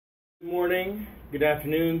Good morning, good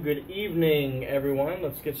afternoon, good evening, everyone.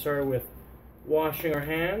 Let's get started with washing our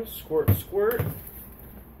hands. Squirt, squirt.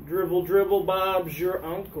 Dribble, dribble, Bob's your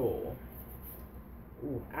uncle.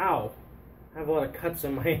 Ooh, ow. I have a lot of cuts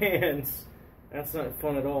on my hands. That's not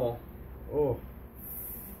fun at all. Oh.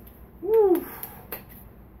 Woo.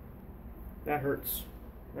 That hurts.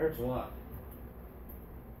 That hurts a lot.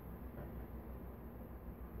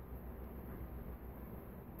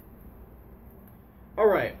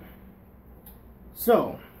 Alright.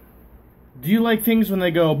 So, do you like things when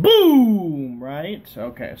they go boom, right?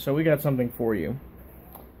 Okay, so we got something for you.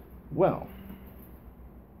 Well,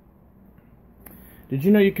 did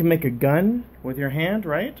you know you can make a gun with your hand,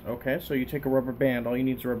 right? Okay, so you take a rubber band. All you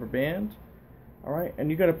need is a rubber band. Alright,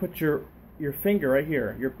 and you got to put your finger right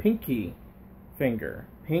here, your pinky finger.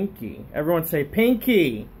 Pinky. Everyone say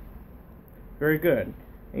pinky. Very good.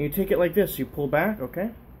 And you take it like this. You pull back,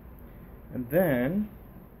 okay? And then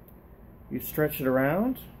you stretch it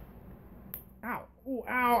around. Ow. Ooh,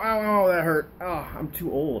 ow, ow, ow, that hurt. Oh, I'm too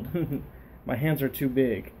old. My hands are too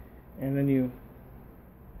big. And then you,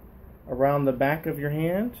 around the back of your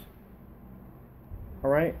hand.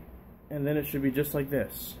 Alright? And then it should be just like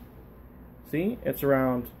this. See? It's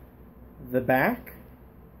around the back.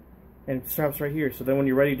 And it stops right here. So then when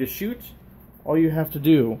you're ready to shoot, all you have to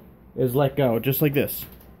do is let go. Just like this.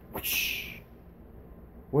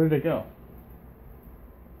 Where did it go?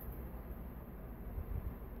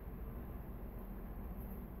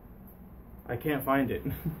 I can't find it.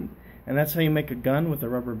 And that's how you make a gun with a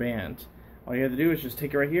rubber band. All you have to do is just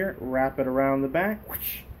take it right here, wrap it around the back,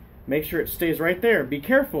 make sure it stays right there. Be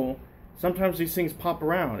careful. Sometimes these things pop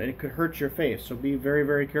around and it could hurt your face, so be very,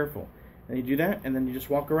 very careful. And you do that, and then you just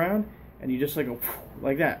walk around, and you just go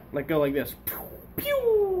like that. Let go like this.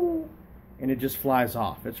 And it just flies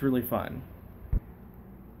off. It's really fun.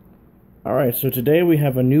 Alright, so today we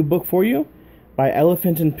have a new book for you by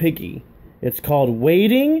Elephant and Piggy. It's called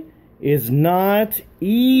Waiting is Not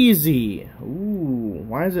Easy. Ooh,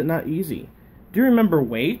 why is it not easy? Do you remember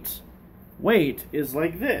wait? Wait is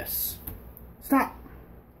like this. Stop.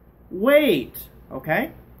 Wait.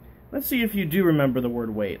 Okay? Let's see if you do remember the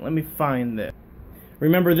word wait. Let me find this.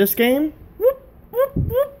 Remember this game? Whoop, whoop,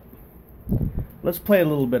 whoop. Let's play a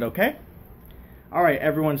little bit, okay? Alright,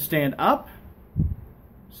 everyone stand up.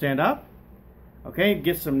 Stand up. Okay,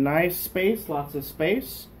 get some nice space, lots of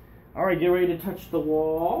space. Alright, get ready to touch the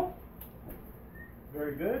wall.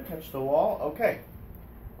 Very good, touch the wall. Okay.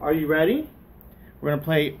 Are you ready? We're going to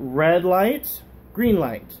play red light, green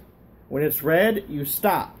light. When it's red, you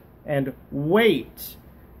stop and wait.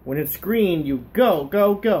 When it's green, you go,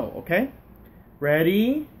 go, go. Okay?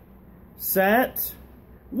 Ready, set,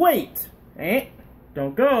 wait.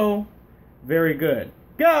 Don't go. Very good.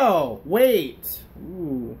 Go, wait.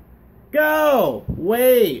 Ooh. Go,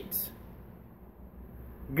 wait.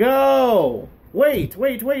 Go. Wait,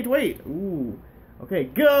 wait, wait, wait. Ooh. Okay,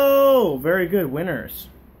 go. Very good, winners.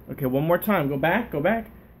 Okay, one more time. Go back, go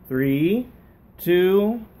back. 3,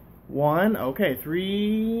 2, 1. Okay,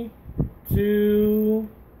 3, 2,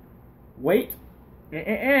 wait.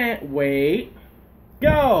 Wait.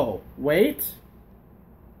 Go. Wait.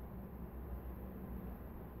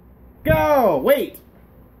 Go. Wait.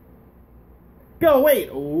 Go, wait.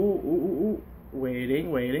 Ooh, ooh, ooh, ooh.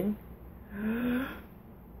 Waiting, waiting.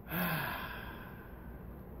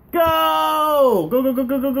 Go! Go, go, go,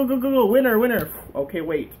 go, go, go, go, go, go. Winner, winner. Okay,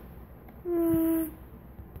 wait.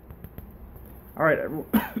 Alright,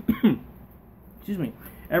 excuse me.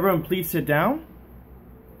 Everyone, please sit down.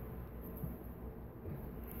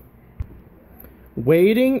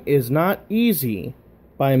 Waiting is Not Easy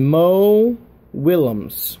by Mo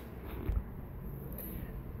Willems.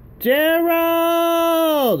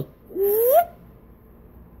 Gerald!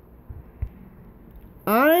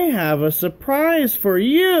 I have a surprise for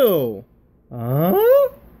you. Huh?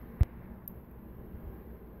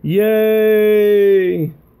 Yay!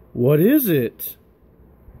 What is it?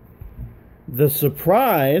 The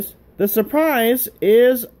surprise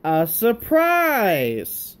is a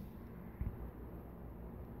surprise.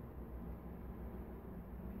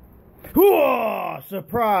 Whoa!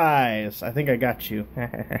 Surprise! I think I got you.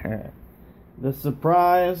 The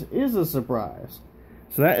surprise is a surprise.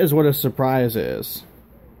 So that is what a surprise is.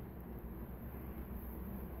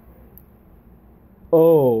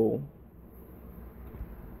 Oh.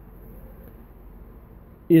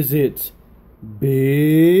 Is it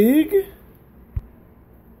big?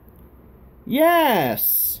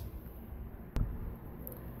 Yes.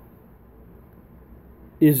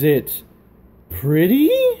 Is it pretty?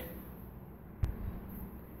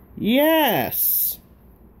 Yes.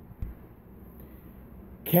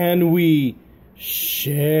 Can we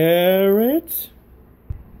Share it?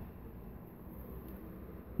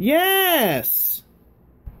 Yes!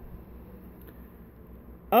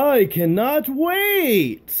 I cannot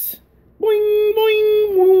wait! Boing, boing,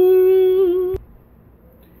 boing!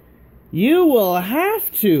 You will have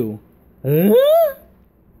to. Huh?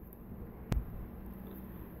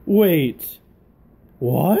 Wait.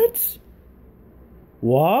 What?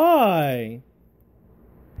 Why?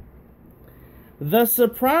 The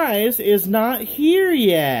surprise is not here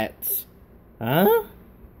yet. Huh?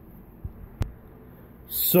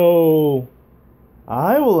 So,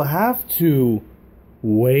 I will have to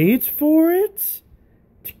wait for it?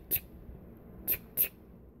 Tick, tick, tick, tick,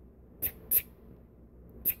 tick, tick,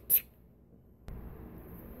 tick, tick.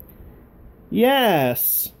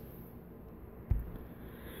 Yes.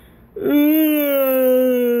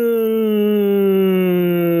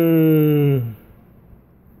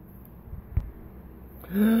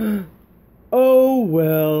 Oh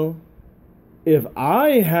well, if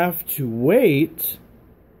I have to wait,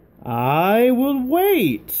 I will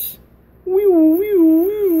wait.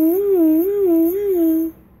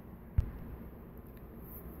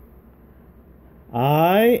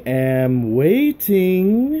 I am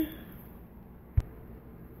waiting.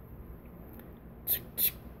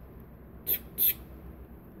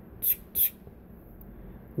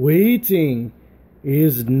 Waiting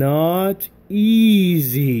is not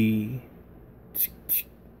easy.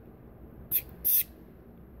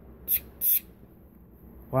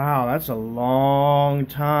 Wow, that's a long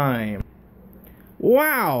time.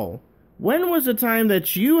 Wow, when was the time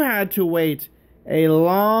that you had to wait a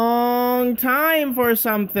long time for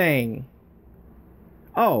something?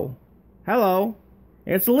 Oh, hello.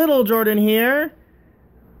 It's Little Jordan here.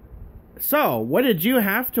 So, what did you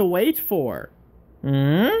have to wait for?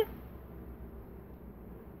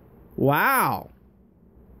 Wow.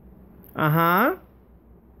 Uh-huh.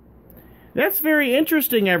 That's very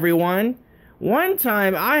interesting, everyone. One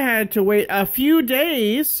time I had to wait a few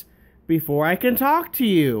days before I can talk to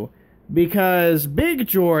you because Big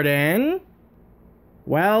Jordan,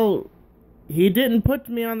 well, he didn't put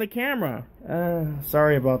me on the camera.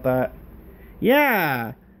 Sorry about that.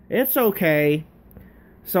 Yeah, it's okay.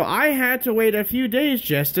 So I had to wait a few days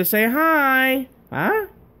just to say hi. Huh?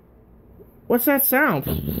 What's that sound?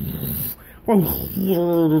 Oh,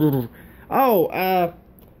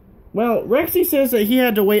 well, Rexy says that he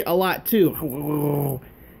had to wait a lot too.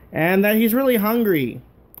 And that he's really hungry.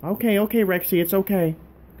 Okay, Rexy, it's okay.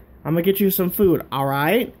 I'm gonna get you some food,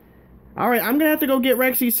 alright? Alright, I'm gonna have to go get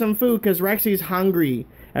Rexy some food because Rexy's hungry.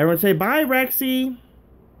 Everyone say bye, Rexy.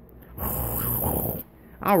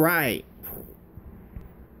 Alright.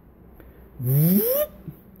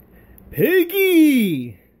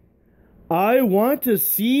 Piggy! I want to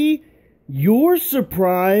see your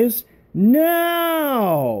surprise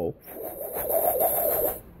now!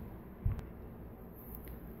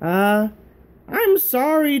 I'm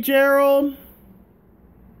sorry, Gerald.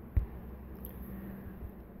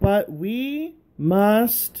 But we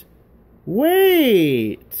must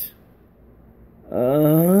wait.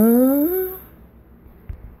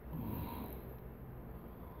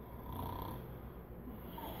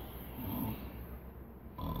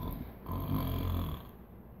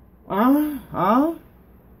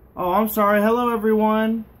 Oh, I'm sorry. Hello,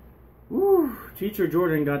 everyone. Whew, Teacher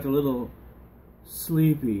Jordan got a little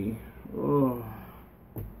sleepy. Oh,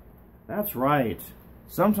 that's right.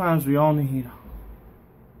 Sometimes we all need...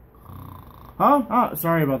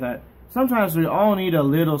 sorry about that. Sometimes we all need a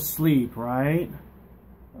little sleep, right?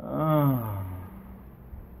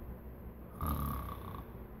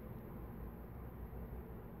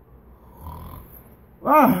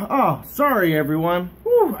 Sorry everyone.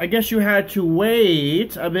 Whew, I guess you had to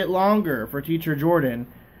wait a bit longer for Teacher Jordan.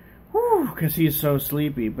 Whew, because he's so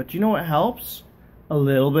sleepy. But you know what helps? A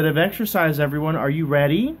little bit of exercise, everyone. Are you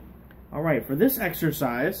ready? Alright, for this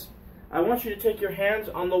exercise, I want you to take your hands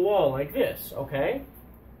on the wall like this, okay?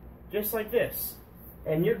 Just like this.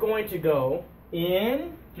 And you're going to go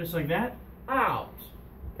in, just like that, out.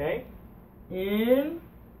 Okay? In,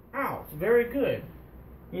 out. Very good.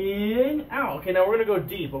 In, out. Okay, now we're going to go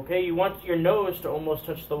deep, okay? You want your nose to almost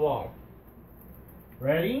touch the wall.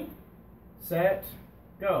 Ready, set,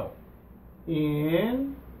 go.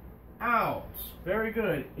 In, out. Very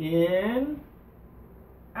good. In,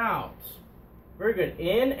 out. Very good.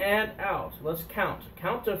 In and out. Let's count.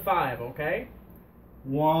 Count to 5, okay?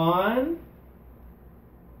 1,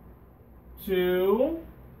 2,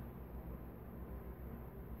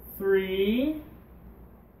 3,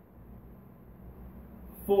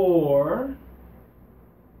 4.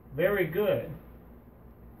 Very good.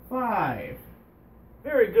 5.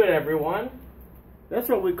 Very good, everyone. That's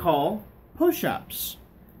what we call push-ups.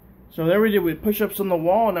 So there we did with push-ups on the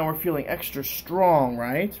wall. Now we're feeling extra strong,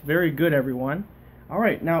 right? Very good, everyone. All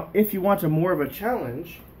right, now if you want more of a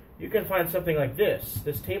challenge, you can find something like this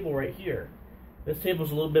table right here. This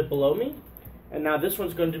table's a little bit below me, and now this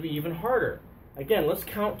one's going to be even harder. Again, let's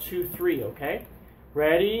count to 3, okay?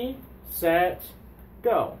 Ready, set,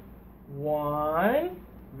 go. 1,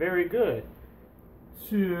 very good.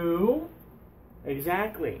 2,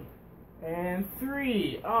 exactly. And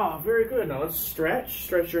 3, oh, very good. Now let's stretch.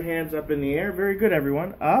 Stretch your hands up in the air. Very good,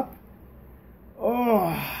 everyone. Up.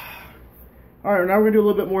 Oh. All right, now we're going to do a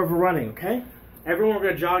little bit more of a running, okay? Everyone, we're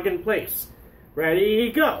going to jog in place.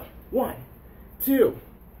 Ready, go. 1, 2,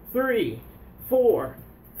 3, 4,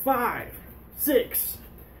 5, 6,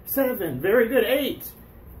 7. Very good. 8,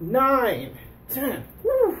 9, 10.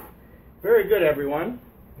 Woo. Very good, everyone.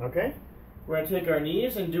 Okay? We're going to take our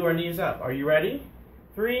knees and do our knees up. Are you ready?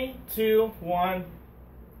 3, 2, 1,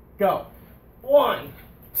 go. 1,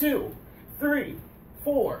 2, 3,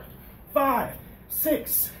 4, 5,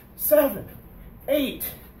 6, 7, 8,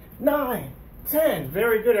 9, 10.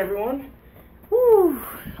 Very good, everyone. Woo.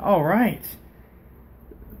 All right.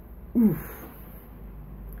 Oof.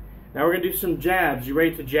 Now we're going to do some jabs. You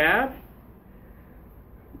ready to jab?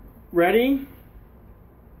 Ready,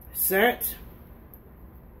 set,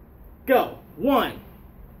 go. 1,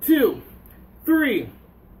 2, 3,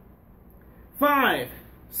 5,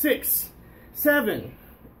 6, 7,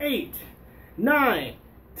 8, 9,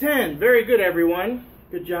 10. Very good, everyone.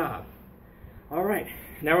 Good job. All right,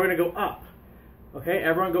 now we're going to go up. Okay,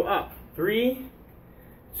 everyone go up. 3,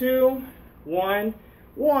 2, 1.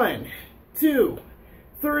 1, 2,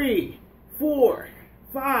 3, 4,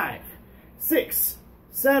 5, 6,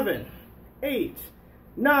 7, 8,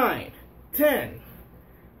 9, 10.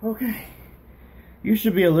 Okay, you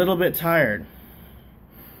should be a little bit tired.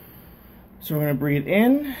 So we're going to breathe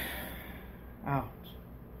in, out,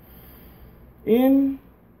 in,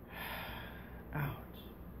 out.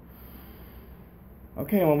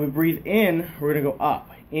 Okay, when we breathe in, we're going to go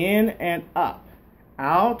up, in and up,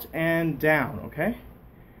 out and down, okay?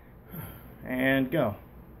 And go.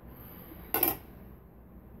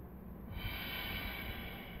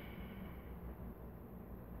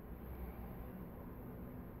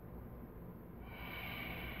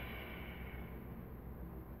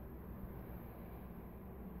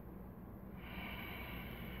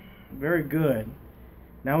 Very good.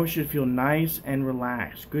 Now we should feel nice and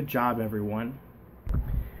relaxed. Good job, everyone.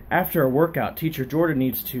 After a workout, Teacher Jordan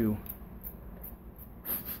needs to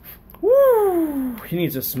he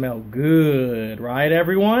needs to smell good, right,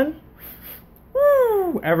 everyone?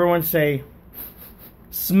 Woo! Everyone say,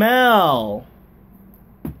 smell.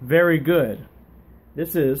 Very good.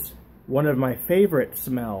 This is one of my favorite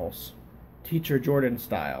smells, Teacher Jordan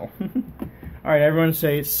style. All right, everyone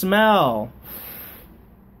say, smell.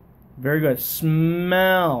 Very good.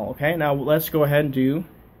 Smell. Okay, now let's go ahead and do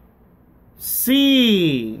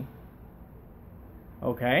see.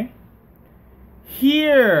 Okay.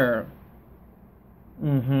 Hear.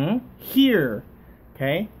 Hear.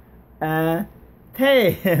 Okay.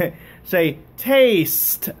 Say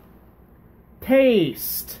taste.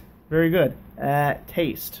 Taste. Very good.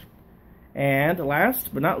 Taste. And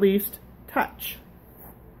last but not least, touch.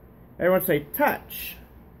 Everyone say touch.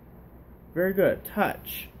 Very good.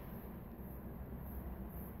 Touch.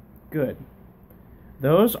 Good.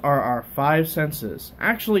 Those are our 5 senses.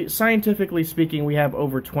 Actually, scientifically speaking, we have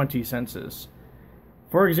over 20 senses.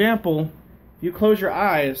 For example, if you close your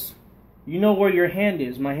eyes, you know where your hand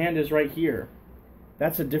is. My hand is right here.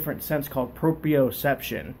 That's a different sense called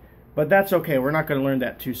proprioception. But that's okay. We're not going to learn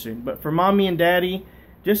that too soon. But for Mommy and Daddy,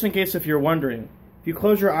 just in case if you're wondering, if you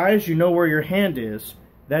close your eyes, you know where your hand is.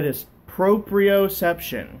 That is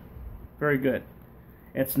proprioception. Very good.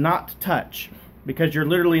 It's not touch, because you're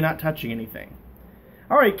literally not touching anything.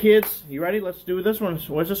 All right, kids, you ready? Let's do this one.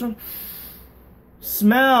 What's this one?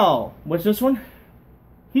 Smell. What's this one?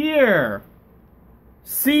 Hear.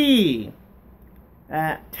 See.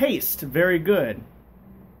 Taste. Very good.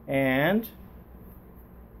 And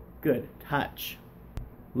good. Touch.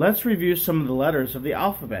 Let's review some of the letters of the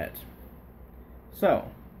alphabet.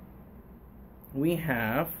 So, we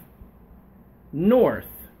have north,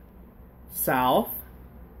 south,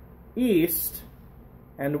 east,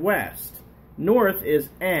 and west. North is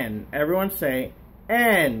N. Everyone say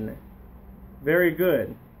N. Very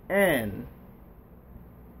good. N.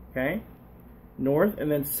 Okay? North,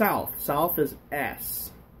 and then south. South is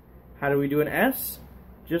S. How do we do an S?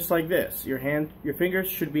 Just like this. Your fingers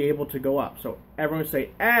should be able to go up. So everyone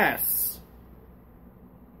say S.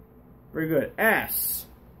 Very good. S.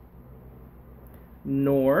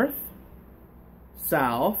 North,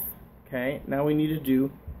 south. Okay, now we need to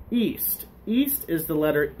do east. East is the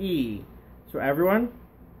letter E. So everyone,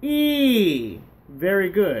 E. Very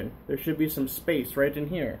good. There should be some space right in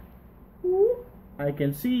here. I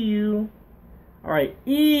can see you. All right,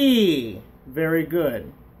 E. Very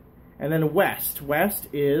good. And then west. West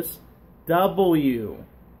is W.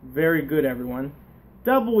 Very good, everyone.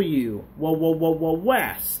 W. Whoa,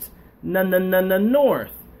 west.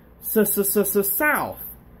 North. South.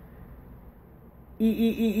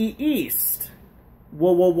 East.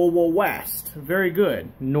 Whoa, west. Very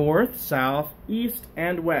good. North, south, east,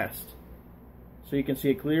 and west. So you can see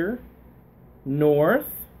it clearer. North.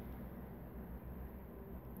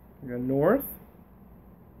 We're going north,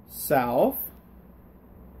 south,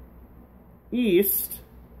 east,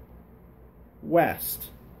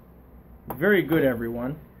 west. Very good,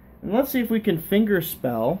 everyone. And let's see if we can finger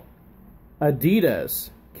spell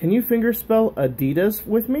Adidas. Can you finger spell Adidas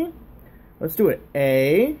with me? Let's do it.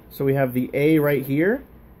 A, so we have the A right here.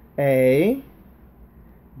 A,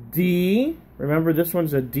 D, remember this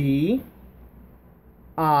one's a D.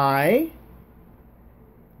 I,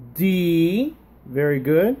 D, very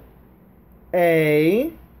good.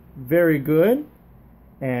 A, very good.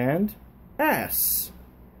 And S,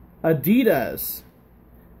 Adidas.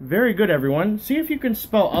 Very good, everyone. See if you can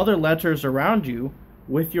spell other letters around you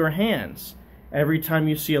with your hands. Every time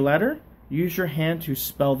you see a letter, use your hand to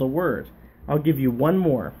spell the word. I'll give you one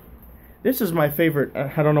more. This is my favorite.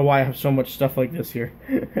 I don't know why I have so much stuff like this here.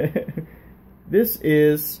 This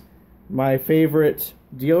is my favorite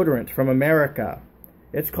deodorant from America.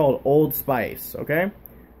 It's called Old Spice, okay?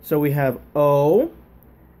 So we have O.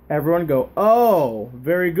 Everyone go O.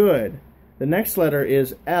 Very good. The next letter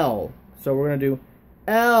is L. So we're going to do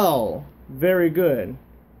L. Very good.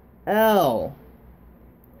 L.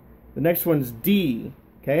 The next one's D.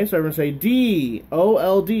 Okay, so everyone say D.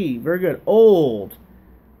 O-L-D. Very good. Old.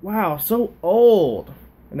 Wow, so old.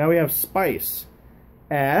 And now we have spice.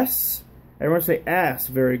 S. Everyone say S.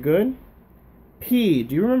 Very good. P.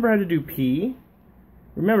 Do you remember how to do P?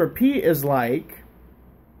 Remember, P is like...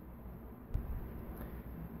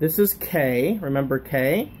 This is K. Remember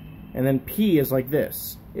K? And then P is like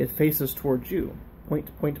this. It faces towards you.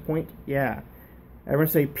 Point, point, point. Yeah. Everyone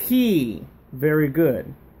say P. Very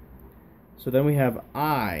good. So then we have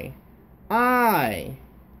I. I.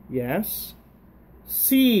 Yes.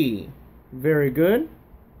 C. Very good.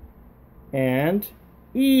 And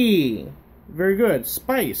E. Very good.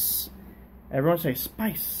 Spice. Everyone say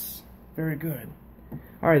spice. Very good.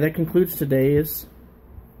 Alright, that concludes today's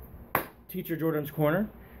Teacher Jordan's Corner.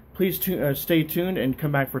 Please stay tuned and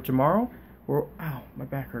come back for tomorrow. Ow, my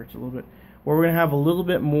back hurts a little bit. Where we're going to have a little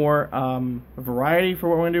bit more variety for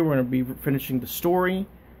what we're going to do. We're going to be finishing the story.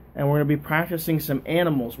 And we're going to be practicing some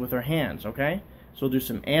animals with our hands, okay? So we'll do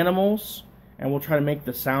some animals, and we'll try to make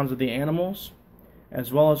the sounds of the animals,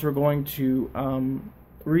 as well as we're going to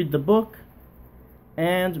read the book,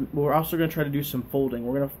 and we're also going to try to do some folding.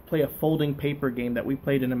 We're going to play a folding paper game that we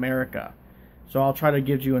played in America. So I'll try to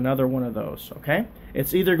give you another one of those, okay?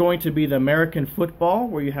 It's either going to be the American football,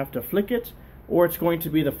 where you have to flick it, or it's going to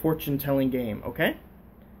be the fortune-telling game, okay?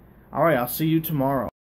 Alright, I'll see you tomorrow.